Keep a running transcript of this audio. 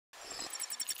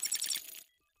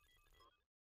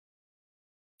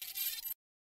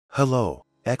Hello,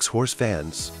 Xhorse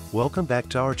fans, welcome back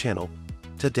to our channel.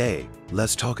 Today,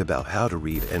 let's talk about how to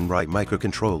read and write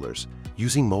microcontrollers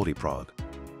using Multi-PROG.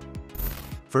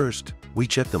 First, we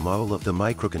check the model of the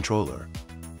microcontroller.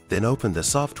 Then open the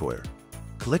software,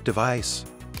 click Device,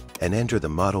 and enter the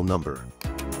model number.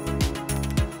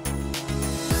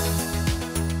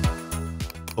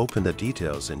 Open the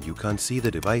details and you can see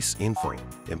the device info,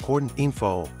 important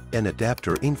info, and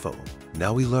adapter info.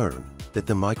 Now we learn that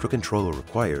the microcontroller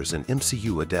requires an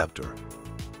MCU adapter.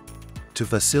 To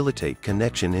facilitate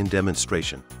connection in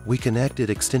demonstration, we connected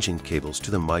extension cables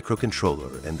to the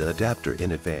microcontroller and the adapter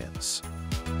in advance.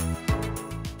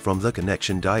 From the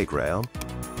connection diagram,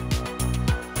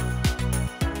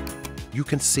 you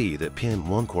can see that pin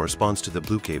 1 corresponds to the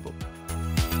blue cable.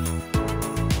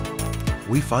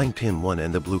 We find pin 1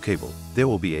 and the blue cable. There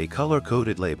will be a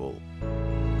color-coded label.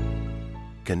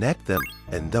 Connect them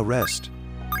and the rest.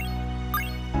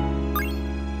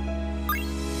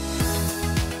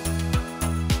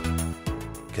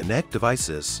 Connect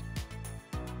devices.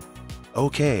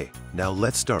 Okay, now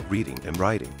let's start reading and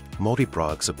writing.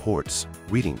 Multi-PROG supports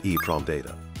reading EEPROM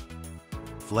data,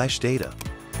 flash data,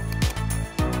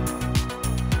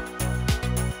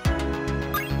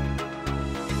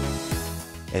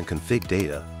 and config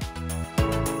data.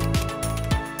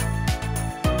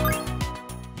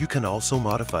 You can also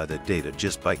modify the data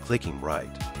just by clicking Write.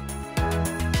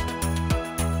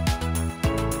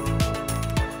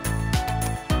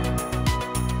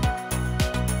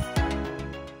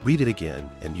 Read it again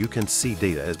and you can see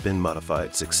data has been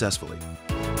modified successfully.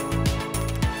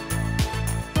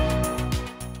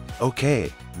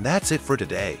 Okay, that's it for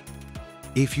today.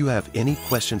 If you have any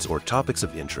questions or topics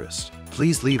of interest,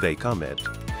 please leave a comment.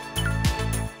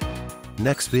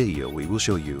 Next video we will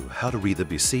show you how to read the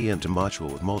BCM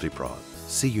module with Multi-PROG.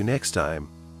 See you next time.